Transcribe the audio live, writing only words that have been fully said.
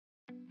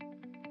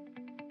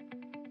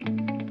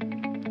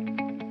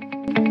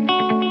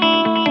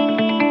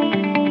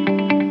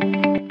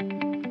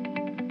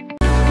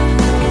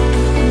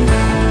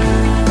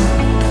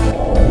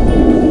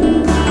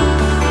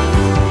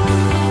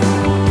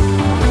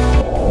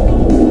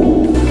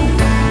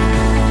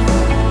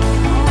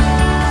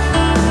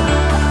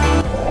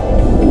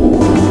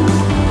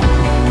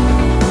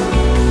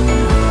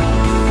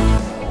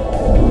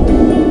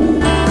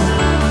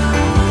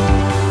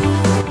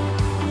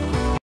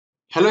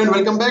Hello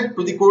and welcome back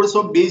to the course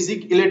of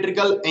Basic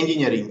Electrical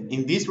Engineering.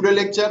 In this video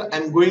lecture, I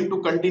am going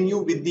to continue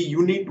with the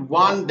unit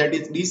 1, that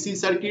is DC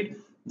circuit.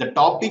 The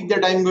topic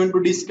that I am going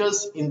to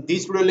discuss in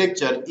this video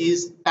lecture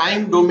is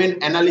time domain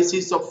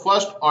analysis of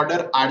first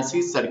order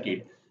RC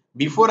circuit.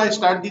 Before I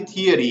start the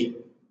theory,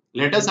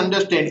 let us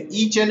understand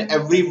each and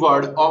every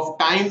word of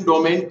time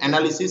domain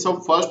analysis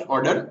of first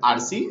order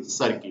RC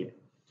circuit.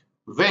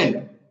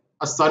 When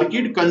a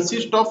circuit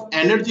consists of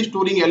energy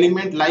storing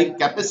element like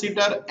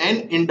capacitor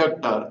and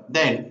inductor,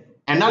 then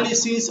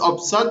analysis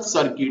of such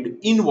circuit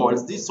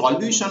involves the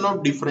solution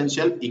of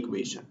differential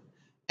equation.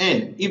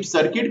 And if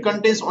circuit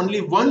contains only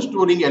one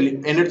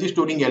energy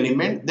storing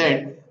element,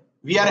 then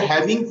we are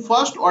having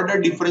first order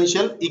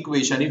differential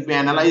equation if we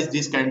analyze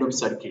this kind of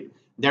circuit.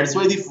 That's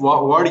why the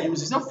word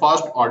used is a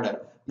first order.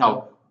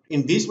 Now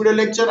in this video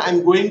lecture, I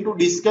am going to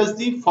discuss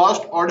the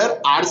first order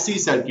RC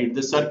circuit,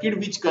 the circuit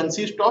which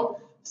consists of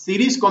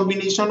series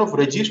combination of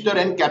resistor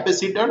and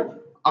capacitor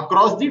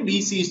across the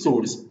DC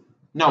source.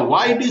 Now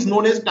why it is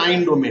known as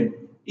time domain?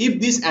 If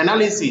this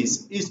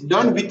analysis is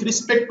done with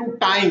respect to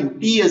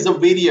time t as a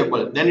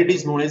variable, then it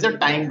is known as a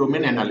time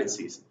domain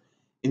analysis.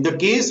 In the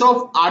case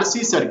of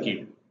RC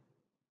circuit,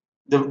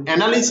 the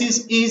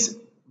analysis is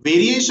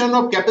variation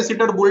of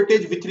capacitor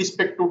voltage with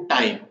respect to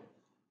time.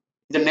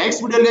 In the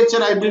next video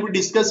lecture, I will be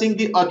discussing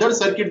the other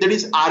circuit, that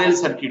is RL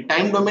circuit,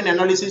 time domain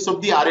analysis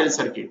of the RL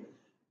circuit.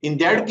 In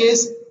that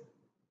case,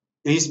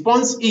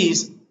 response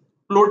is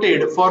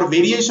plotted for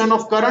variation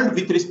of current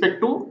with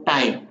respect to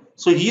time.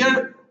 So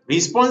here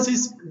response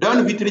is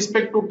done with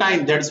respect to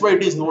time. That's why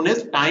it is known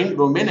as time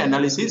domain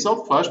analysis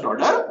of first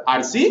order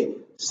RC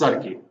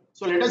circuit.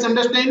 So let us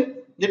understand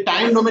the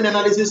time domain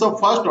analysis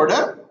of first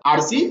order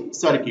RC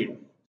circuit.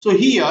 So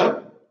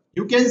here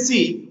you can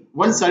see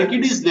one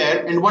circuit is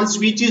there and one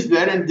switch is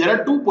there, and there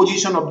are two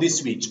positions of this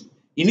switch.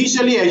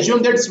 Initially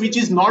assume that switch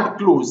is not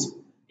closed,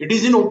 it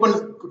is in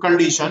open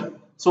condition.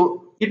 So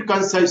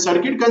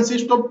circuit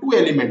consists of two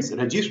elements,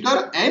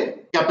 resistor and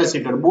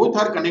capacitor. Both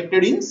are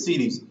connected in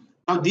series.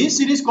 Now this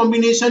series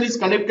combination is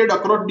connected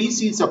across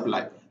DC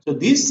supply. So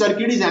this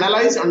circuit is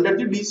analyzed under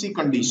the DC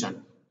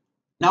condition.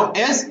 Now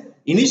as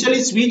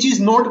initially switch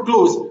is not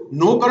closed,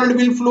 no current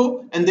will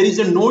flow, and there is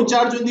no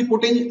charge on the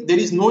potential, there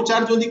is no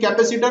charge on the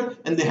capacitor,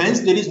 and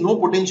hence there is no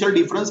potential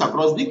difference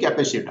across the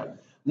capacitor.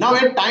 Now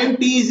at time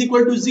t is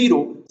equal to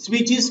 0,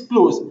 switch is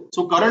closed,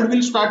 so current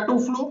will start to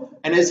flow,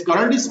 and as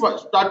current is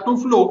start to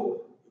flow,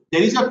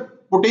 there is a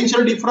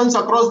potential difference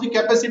across the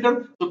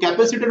capacitor, so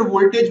capacitor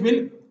voltage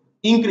will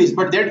increase,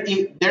 but that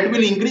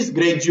will increase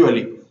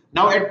gradually.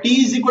 Now at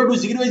t is equal to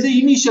 0 is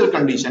the initial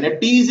condition. At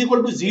t is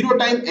equal to 0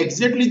 time,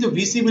 exactly the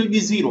Vc will be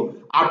 0.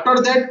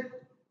 After that,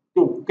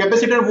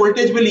 capacitor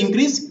voltage will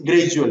increase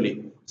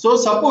gradually. So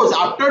suppose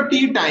after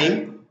t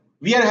time,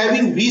 we are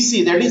having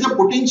Vc, that is a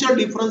potential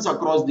difference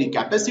across the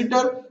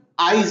capacitor,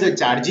 I is a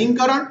charging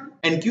current,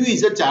 and Q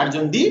is a charge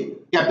on the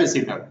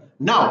capacitor.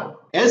 Now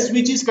as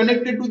switch is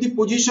connected to the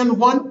position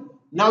 1,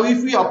 now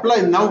if we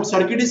apply, now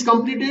circuit is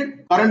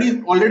completed, current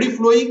is already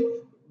flowing,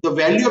 the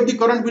value of the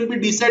current will be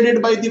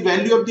decided by the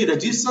value of the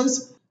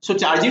resistance. So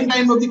charging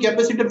time of the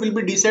capacitor will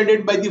be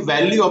decided by the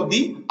value of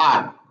the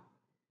R.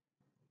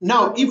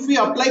 Now if we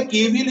apply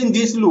KVL in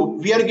this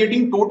loop, we are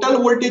getting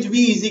total voltage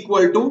V is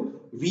equal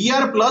to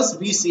VR plus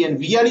Vc, and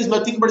VR is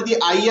nothing but the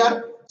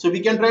IR. So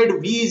we can write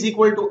V is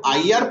equal to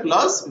IR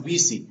plus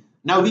Vc.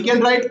 Now we can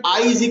write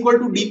I is equal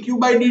to dq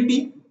by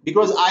dt,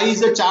 because I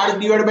is a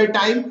charge divided by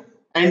time,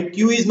 and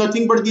Q is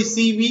nothing but the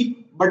CV,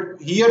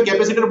 but here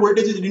capacitor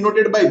voltage is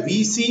denoted by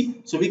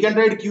Vc, so we can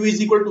write Q is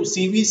equal to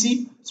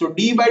CVC. So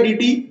d by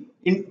dt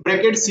in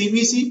bracket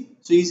CVC,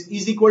 so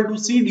is equal to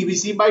C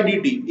dVc by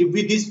dt.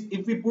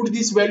 If we put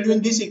this value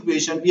in this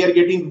equation, we are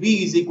getting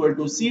V is equal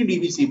to C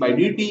dVc by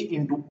dt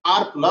into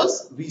R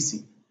plus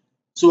Vc.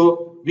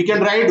 So we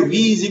can write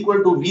V is equal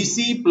to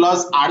Vc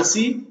plus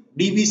RC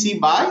dVc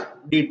by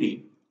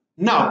dt.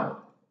 Now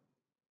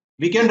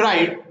we can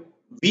write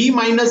V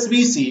minus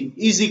Vc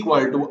is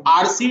equal to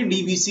RC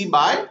dVc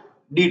by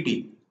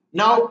dt.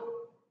 Now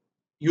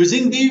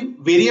using the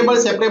variable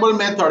separable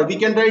method, we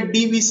can write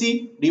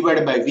dVc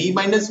divided by V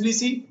minus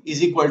Vc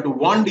is equal to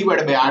 1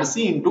 divided by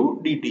RC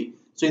into dt.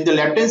 So in the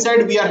left hand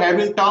side we are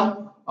having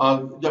term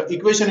the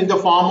equation in the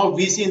form of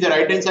Vc, in the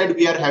right hand side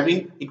we are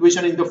having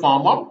equation in the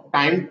form of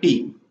time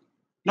t.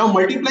 Now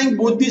multiplying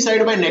both the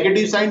side by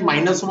negative sign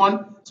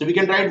 -1, so we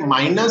can write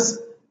minus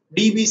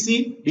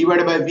dVc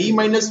divided by V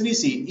minus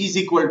Vc is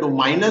equal to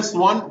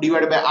 -1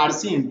 divided by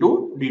RC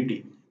into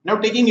dt. Now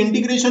taking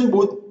integration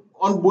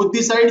on both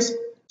the sides,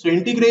 so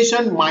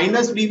integration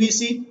minus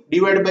dVc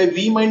divided by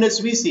V minus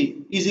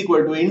Vc is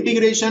equal to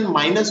integration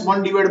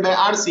 -1 divided by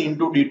RC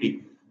into dt.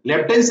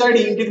 Left hand side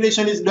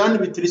integration is done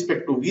with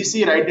respect to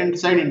Vc, right hand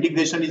side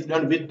integration is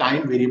done with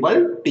time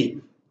variable t.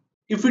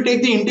 If we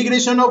take the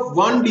integration of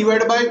 1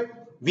 divided by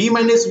V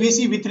minus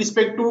Vc with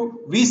respect to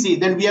Vc,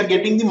 then we are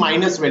getting the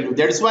minus value.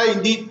 That's why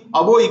in the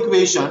above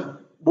equation,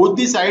 both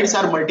the sides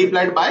are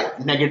multiplied by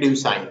negative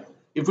sign.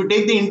 If we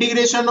take the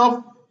integration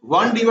of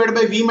 1 divided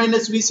by V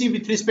minus Vc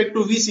with respect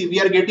to Vc, we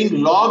are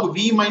getting log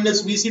V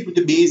minus Vc to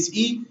the base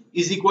E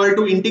is equal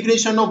to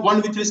integration of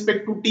 1 with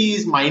respect to t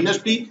is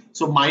minus t.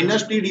 So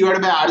minus t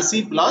divided by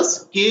RC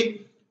plus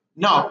K.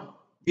 Now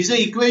this is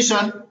an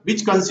equation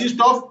which consists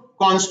of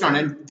constant,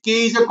 and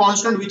K is a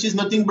constant which is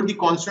nothing but the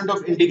constant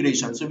of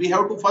integration. So we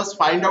have to first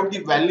find out the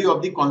value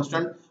of the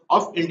constant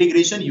of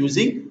integration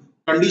using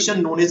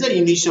condition known as the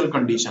initial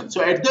condition.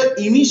 So at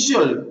the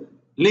initial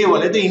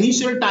level, at the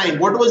initial time,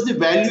 what was the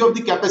value of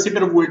the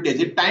capacitor voltage?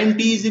 At time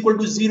t is equal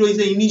to 0 is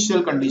the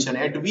initial condition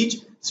at which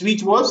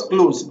switch was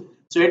closed.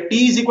 So at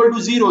t is equal to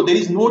 0, there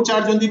is no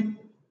charge on the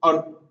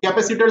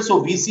capacitor,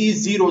 so Vc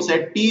is 0. So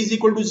at t is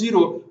equal to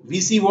 0,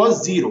 Vc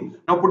was 0.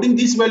 Now putting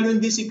this value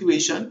in this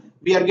equation,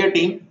 we are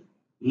getting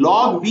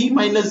log V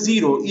minus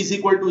 0 is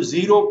equal to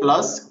 0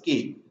 plus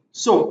K.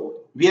 So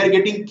we are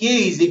getting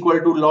K is equal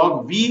to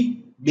log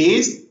V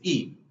base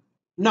E.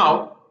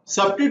 Now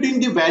substituting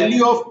the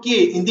value of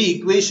K in the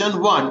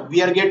equation 1,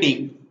 we are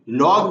getting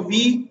log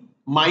V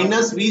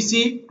minus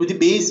Vc to the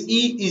base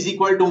E is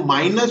equal to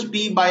minus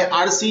T by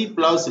Rc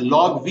plus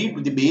log V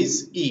to the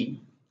base E.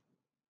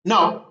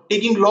 Now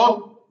taking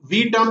log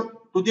V term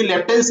to the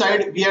left hand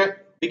side,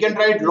 we can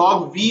write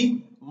log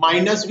V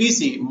minus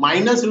Vc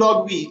minus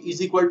log V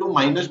is equal to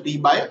minus T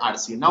by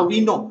Rc. Now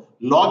we know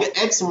log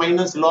X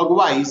minus log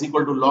Y is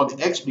equal to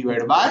log X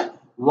divided by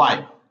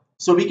Y.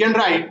 So we can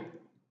write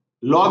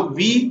log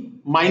V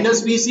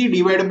minus Vc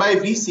divided by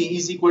Vc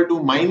is equal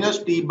to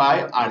minus T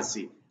by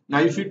Rc. Now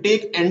if you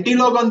take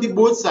antilog on the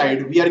both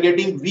side, we are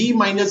getting V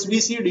minus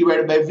Vc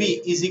divided by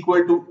V is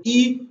equal to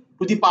E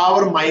to the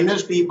power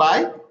minus T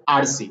by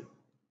Rc.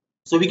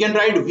 So we can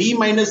write V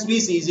minus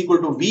Vc is equal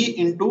to V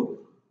into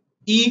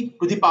E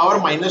to the power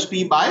minus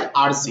T by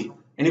Rc.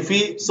 And if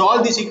we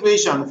solve this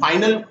equation,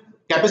 final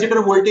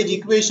capacitor voltage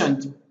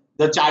equation,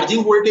 the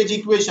charging voltage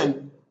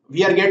equation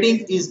we are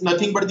getting is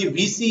nothing but the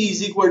Vc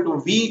is equal to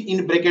V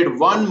in bracket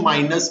 1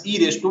 minus E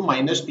raised to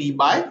minus T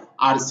by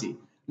Rc.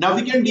 Now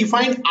we can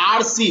define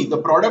Rc, the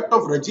product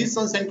of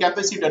resistance and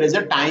capacitor, as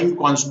a time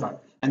constant,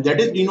 and that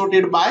is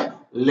denoted by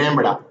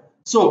lambda.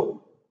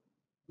 So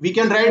we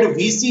can write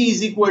Vc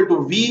is equal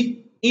to V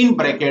in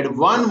bracket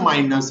 1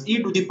 minus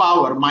E to the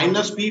power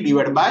minus T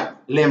divided by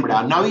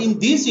lambda. Now in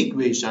this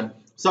equation,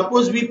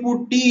 suppose we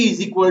put T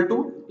is equal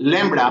to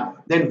lambda,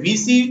 then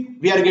Vc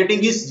we are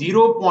getting is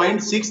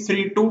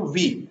 0.632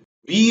 V.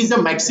 V is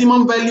the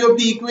maximum value of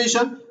the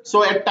equation.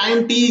 So at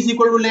time t is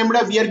equal to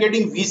lambda, we are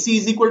getting Vc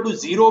is equal to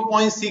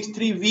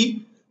 0.63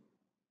 V.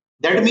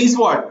 That means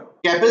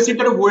what?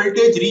 Capacitor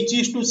voltage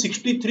reaches to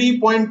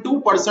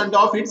 63.2%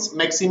 of its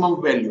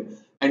maximum value.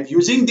 And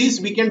using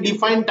this, we can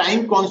define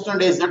time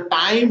constant as the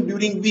time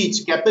during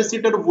which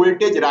capacitor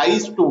voltage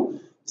rises to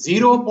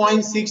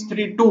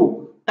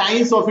 0.632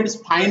 times of its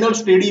final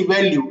steady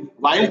value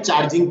while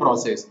charging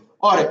process,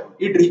 or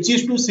it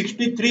reaches to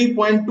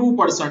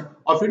 63.2%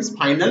 of its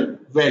final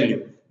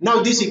value.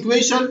 Now this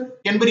equation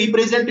can be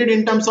represented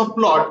in terms of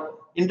plot,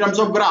 in terms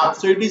of graph.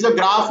 So it is a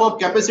graph of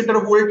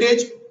capacitor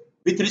voltage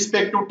with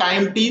respect to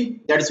time t.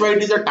 That's why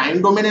it is a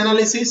time domain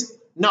analysis.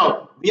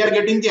 Now we are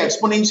getting the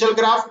exponential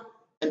graph,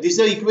 and this is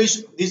a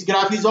equation. This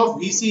graph is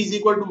of Vc is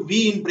equal to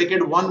V in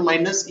bracket 1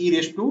 minus E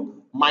raised to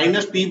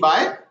minus T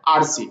by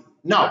Rc.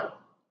 Now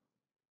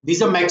this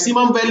is a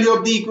maximum value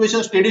of the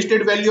equation. Steady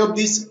state value of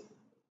this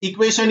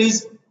equation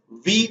is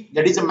V,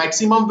 that is a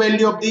maximum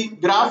value of the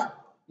graph.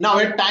 Now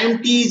at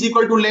time t is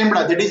equal to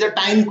lambda, that is a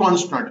time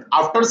constant.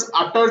 After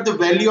the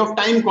value of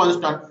time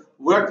constant,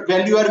 what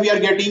value are we are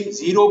getting?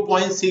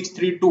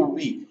 0.632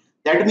 V.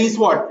 That means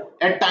what?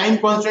 At time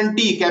constant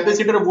t,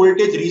 capacitor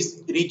voltage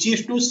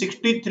reaches to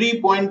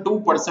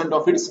 63.2%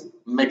 of its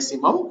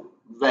maximum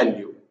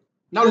value.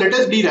 Now let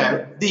us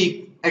derive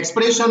the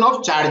expression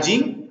of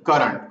charging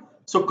current.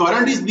 So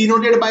current is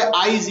denoted by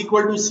I is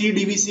equal to C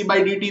dVc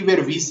by dt, where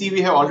Vc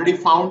we have already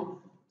found.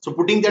 So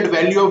putting that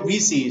value of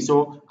Vc,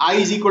 so I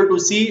is equal to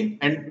C,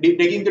 and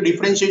taking the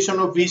differentiation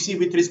of Vc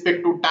with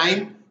respect to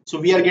time.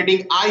 So we are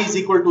getting I is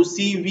equal to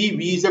CV.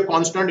 V is a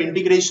constant.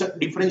 Integration,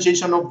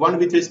 differentiation of 1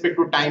 with respect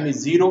to time is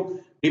 0.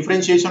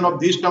 Differentiation of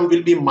this term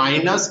will be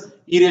minus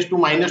E raised to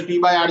minus T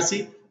by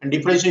Rc, and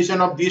differentiation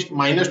of this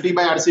minus T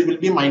by Rc will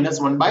be minus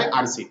 1 by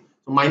Rc.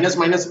 So minus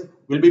minus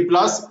will be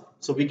plus.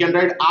 So we can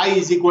write I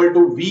is equal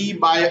to V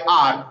by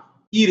R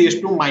E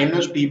raised to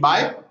minus T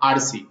by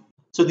Rc.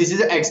 So this is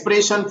the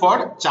expression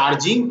for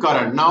charging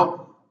current.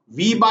 Now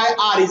V by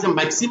R is the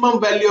maximum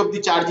value of the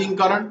charging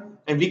current,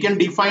 and we can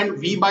define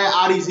V by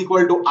R is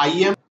equal to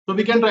Im. So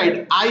we can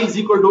write I is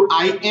equal to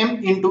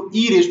Im into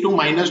E raised to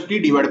minus T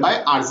divided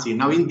by Rc.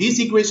 Now in this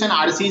equation,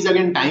 Rc is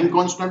again time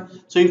constant.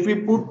 So if we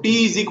put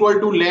T is equal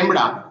to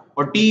lambda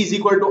or T is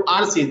equal to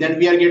Rc, then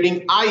we are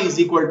getting I is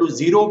equal to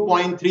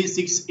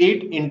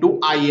 0.368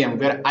 into Im,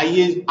 where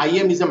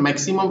Im is the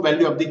maximum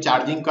value of the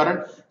charging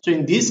current. So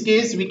in this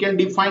case, we can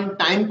define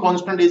time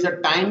constant as a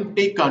time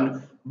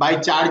taken by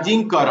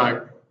charging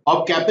current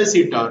of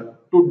capacitor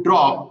to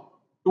drop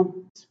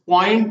to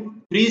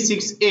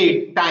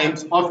 0.368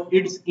 times of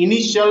its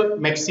initial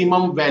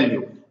maximum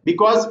value,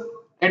 because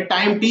at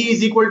time t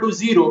is equal to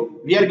 0,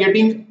 we are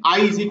getting I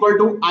is equal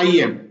to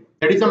Im,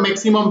 that is the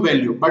maximum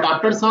value, but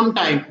after some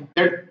time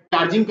that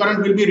charging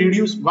current will be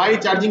reduced. Why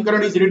charging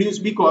current is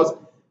reduced? Because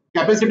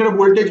capacitor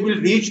voltage will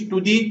reach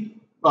to the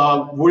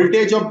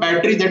voltage of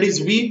battery, that is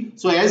V.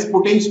 So as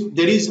potential,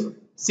 there is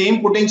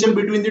same potential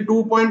between the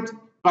 2 points,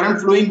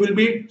 current flowing will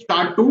be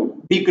start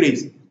to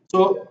decrease.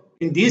 So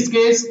in this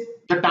case,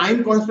 the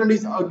time constant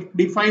is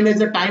defined as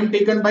the time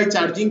taken by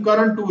charging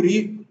current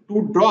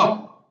to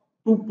drop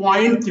to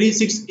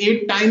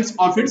 0.368 times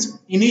of its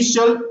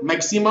initial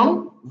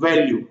maximum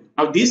value.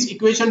 Now this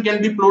equation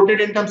can be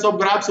plotted in terms of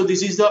graph. So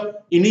this is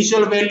the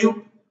initial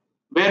value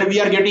where we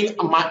are getting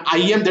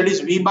Im, that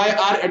is V by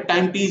R, at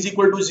time t is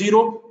equal to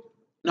 0.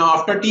 Now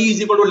after t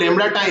is equal to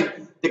lambda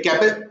time, the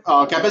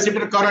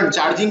capacitor current,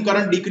 charging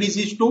current,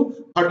 decreases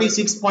to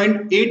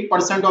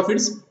 36.8% of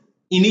its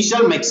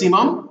initial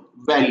maximum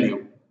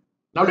value.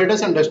 Now let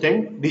us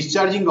understand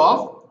discharging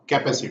of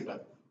capacitor.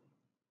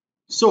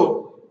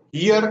 So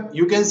here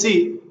you can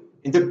see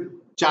in the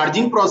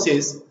charging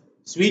process,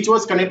 switch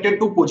was connected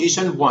to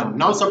position 1.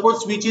 Now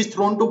suppose switch is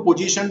thrown to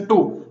position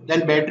 2,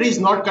 then battery is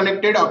not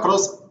connected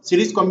across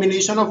series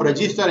combination of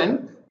resistor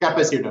and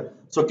capacitor.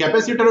 So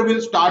capacitor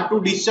will start to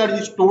discharge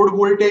its stored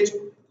voltage.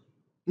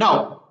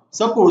 Now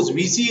suppose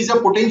Vc is a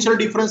potential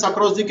difference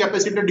across the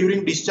capacitor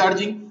during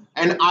discharging,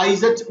 and I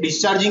is a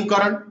discharging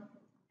current,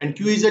 and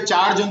Q is a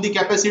charge on the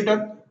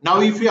capacitor. Now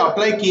if we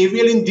apply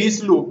KVL in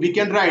this loop, we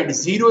can write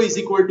 0 is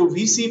equal to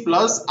Vc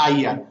plus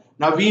IR.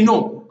 Now we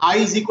know I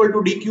is equal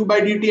to dq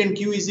by dt and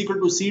Q is equal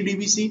to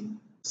CVC.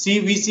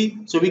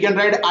 So we can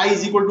write I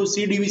is equal to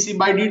CdVc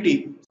by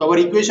dt. So our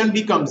equation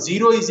becomes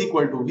 0 is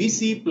equal to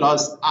Vc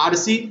plus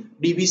RC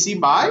dVc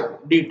by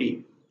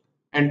dt.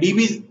 And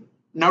dV,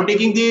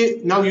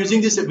 now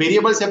using this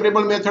variable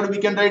separable method, we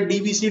can write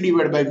dVc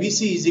divided by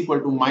Vc is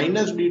equal to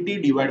minus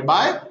dt divided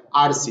by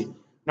RC.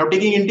 Now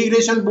taking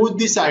integration both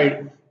the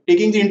side,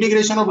 taking the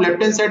integration of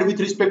left hand side with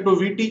respect to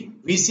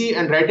Vc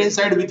and right hand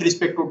side with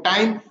respect to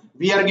time,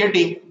 we are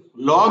getting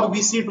log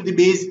Vc to the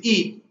base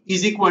e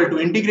is equal to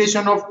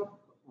integration of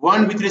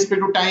 1 with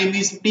respect to time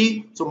is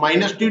t, so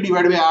minus t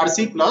divided by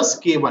Rc plus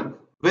K1,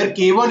 where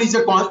K1 is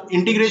a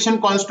integration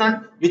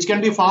constant which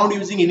can be found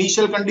using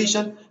initial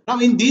condition. Now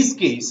in this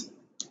case,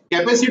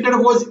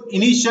 capacitor was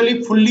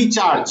initially fully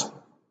charged.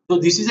 So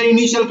this is an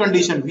initial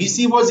condition.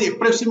 Vc was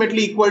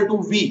approximately equal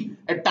to V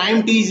at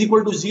time t is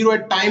equal to 0,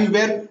 at time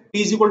where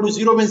t is equal to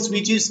 0 when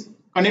switch is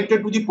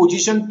connected to the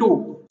position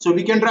 2. So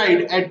we can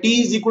write at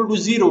t is equal to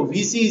 0,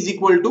 Vc is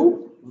equal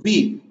to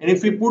V. And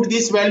if we put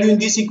this value in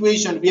this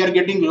equation, we are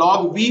getting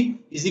log V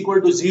is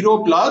equal to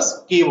 0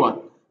 plus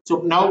K1.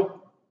 So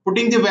now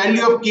putting the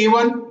value of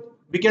K1,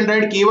 we can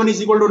write K1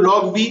 is equal to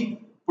log V.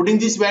 Putting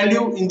this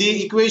value in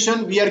the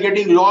equation, we are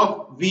getting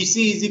log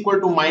Vc is equal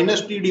to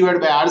minus t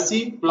divided by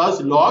Rc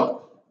plus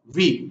log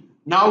V.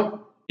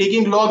 Now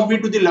taking log V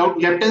to the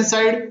left hand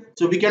side,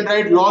 so we can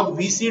write log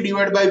Vc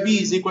divided by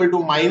V is equal to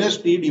minus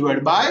t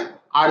divided by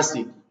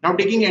Rc. Now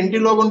taking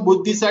anti-log on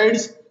both the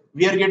sides,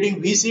 we are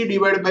getting Vc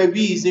divided by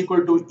V is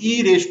equal to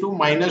e raised to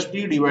minus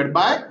t divided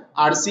by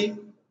Rc.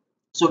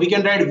 So we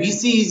can write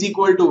Vc is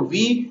equal to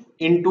V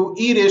into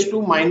e raised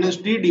to minus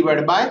t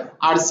divided by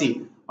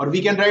Rc. Or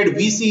we can write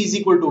Vc is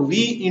equal to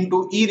V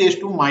into e raised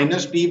to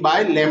minus t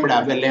by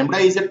lambda, where lambda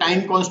is a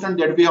time constant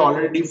that we have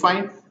already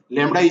defined.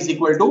 Lambda is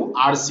equal to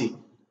Rc.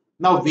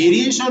 Now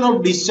variation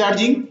of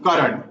discharging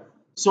current.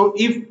 So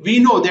if we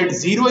know that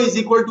 0 is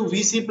equal to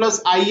Vc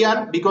plus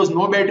IR because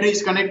no battery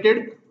is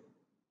connected,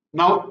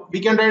 now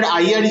we can write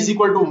IR is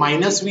equal to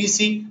minus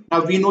Vc.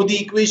 Now we know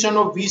the equation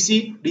of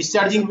Vc,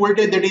 discharging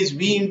voltage, that is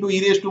V into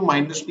e raised to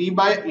minus t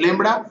by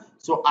lambda.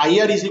 So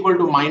IR is equal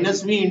to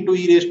minus V into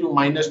e raised to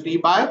minus t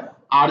by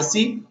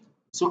Rc.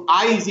 So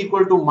I is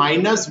equal to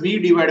minus V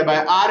divided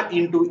by R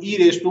into e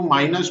raised to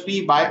minus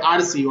t by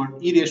Rc, or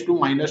e raised to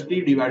minus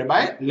t divided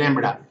by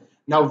lambda.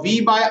 Now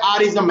V by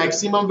R is the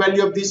maximum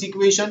value of this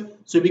equation.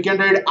 So we can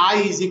write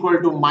I is equal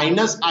to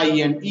minus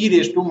Im e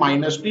raised to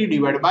minus t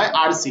divided by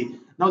Rc.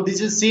 Now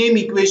this is same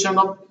equation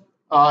of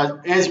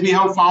as we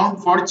have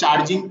found for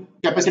charging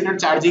capacitor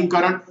charging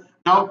current.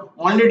 Now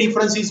only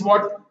difference is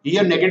what?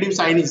 Here negative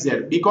sign is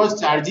there because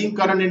charging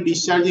current and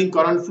discharging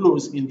current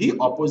flows in the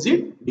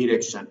opposite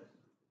direction.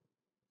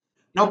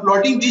 Now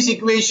plotting this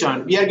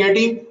equation, we are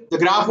getting the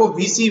graph of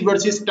Vc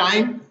versus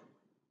time,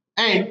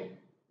 and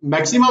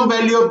maximum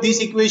value of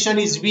this equation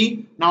is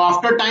V. Now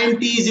after time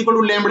t is equal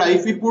to lambda,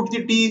 if we put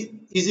the t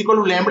is equal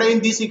to lambda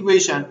in this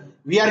equation,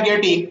 we are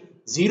getting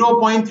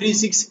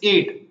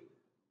 0.368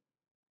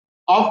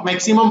 of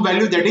maximum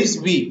value, that is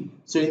V.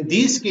 So in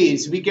this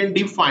case, we can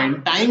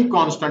define time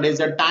constant as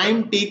the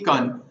time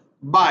taken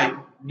by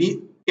the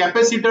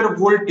capacitor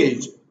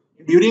voltage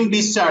during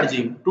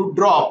discharging to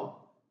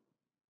drop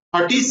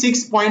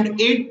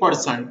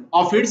 36.8%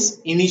 of its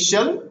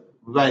initial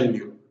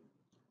value.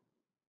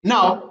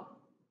 Now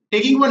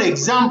taking one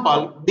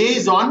example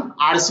based on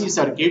RC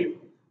circuit.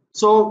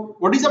 So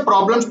what is the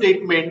problem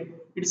statement?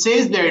 It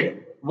says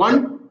that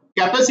one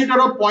capacitor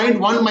of 0.1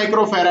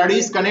 microfarad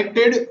is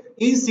connected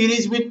in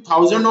series with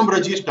 1000 ohm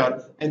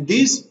resistor, and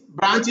this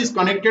branch is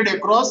connected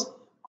across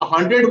a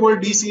 100 volt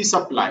DC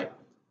supply.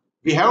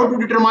 We have to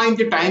determine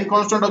the time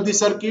constant of the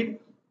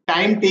circuit.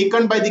 time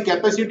taken by the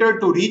capacitor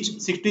to reach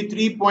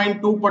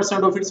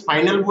 63.2% of its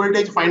final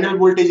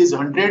voltage is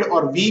 100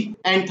 or V,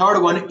 and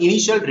third one,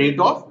 initial rate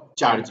of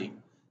charging.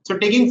 So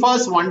taking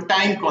first one,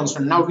 time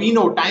constant. Now we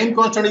know time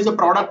constant is a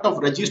product of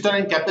resistor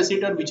and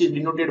capacitor, which is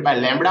denoted by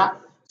lambda.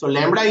 So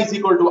lambda is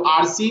equal to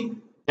RC,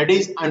 that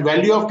is, and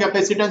value of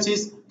capacitor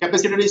is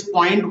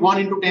 0.1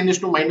 into 10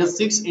 raised to minus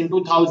 6 into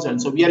 1000.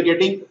 So we are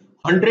getting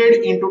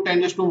 100 into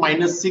 10 raised to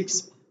minus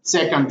 6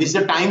 second. This is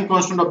the time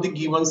constant of the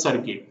given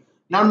circuit.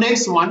 Now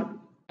next one,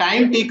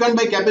 time taken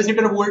by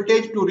capacitor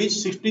voltage to reach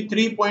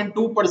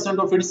 63.2%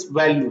 of its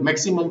value,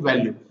 maximum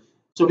value.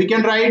 So we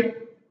can write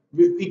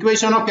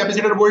equation of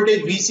capacitor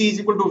voltage, Vc is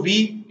equal to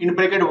V in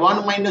bracket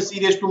 1 minus e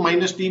raised to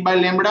minus t by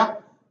lambda.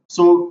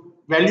 So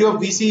value of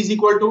Vc is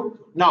equal to,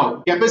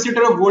 now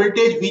capacitor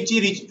voltage Vc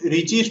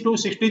reaches to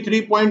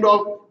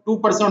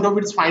 63.2% of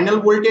its final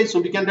voltage. So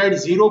we can write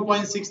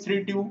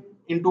 0.632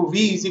 into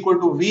V is equal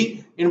to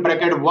V in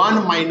bracket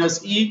 1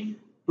 minus e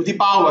to the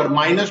power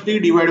minus t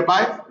divided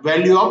by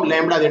value of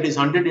lambda, that is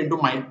 100 into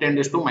 10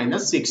 raised to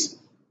minus 6.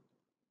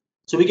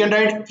 So we can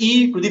write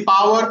e to the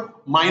power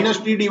minus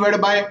t divided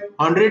by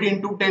 100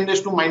 into 10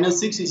 raised to minus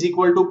 6 is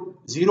equal to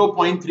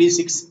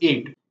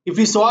 0.368. If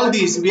we solve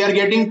this, we are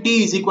getting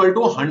t is equal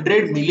to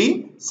 100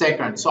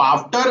 milliseconds. So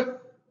after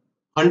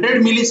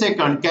 100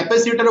 millisecond,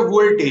 capacitor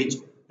voltage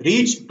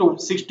reached to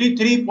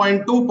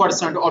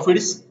 63.2% of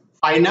its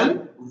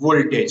final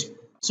voltage.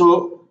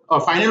 So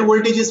final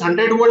voltage is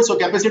 100 volts, so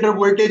capacitor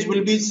voltage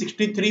will be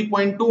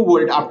 63.2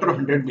 volt after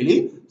 100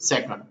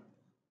 millisecond.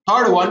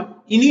 Third one,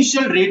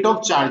 initial rate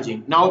of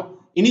charging. Now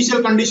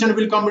initial condition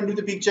will come into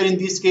the picture in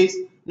this case.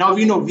 Now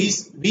we know V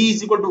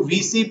is equal to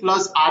Vc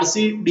plus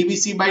Rc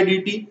dVc by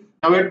dt.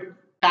 Now at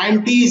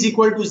time t is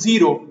equal to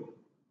 0,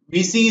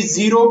 Vc is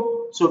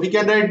 0, so we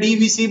can write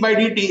dVc by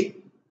dt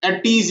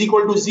at t is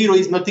equal to 0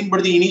 is nothing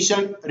but the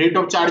initial rate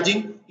of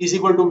charging is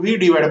equal to V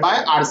divided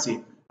by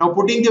Rc. Now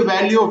putting the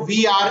value of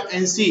V, R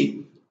and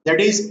C,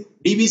 that is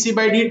dVc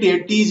by dt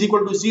at t is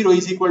equal to 0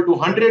 is equal to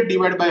 100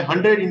 divided by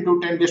 100 into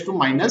 10 raised to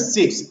minus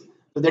 6.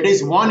 So that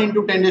is 1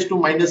 into 10 raised to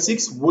minus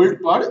 6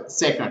 volt per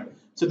second.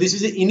 So this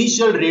is the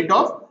initial rate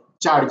of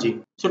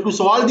charging. So to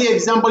solve the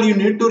example, you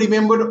need to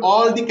remember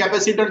all the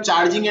capacitor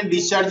charging and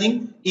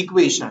discharging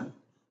equation.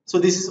 So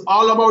this is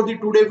all about the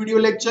today video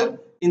lecture.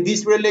 In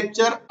this video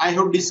lecture, I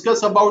have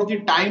discussed about the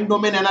time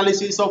domain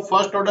analysis of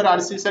first order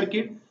RC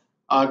circuit,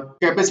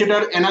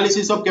 capacitor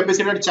analysis of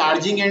capacitor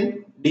charging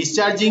and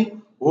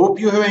discharging. Hope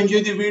you have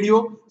enjoyed the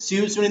video. See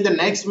you soon in the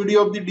next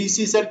video of the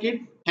DC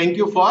circuit. Thank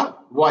you for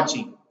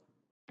watching.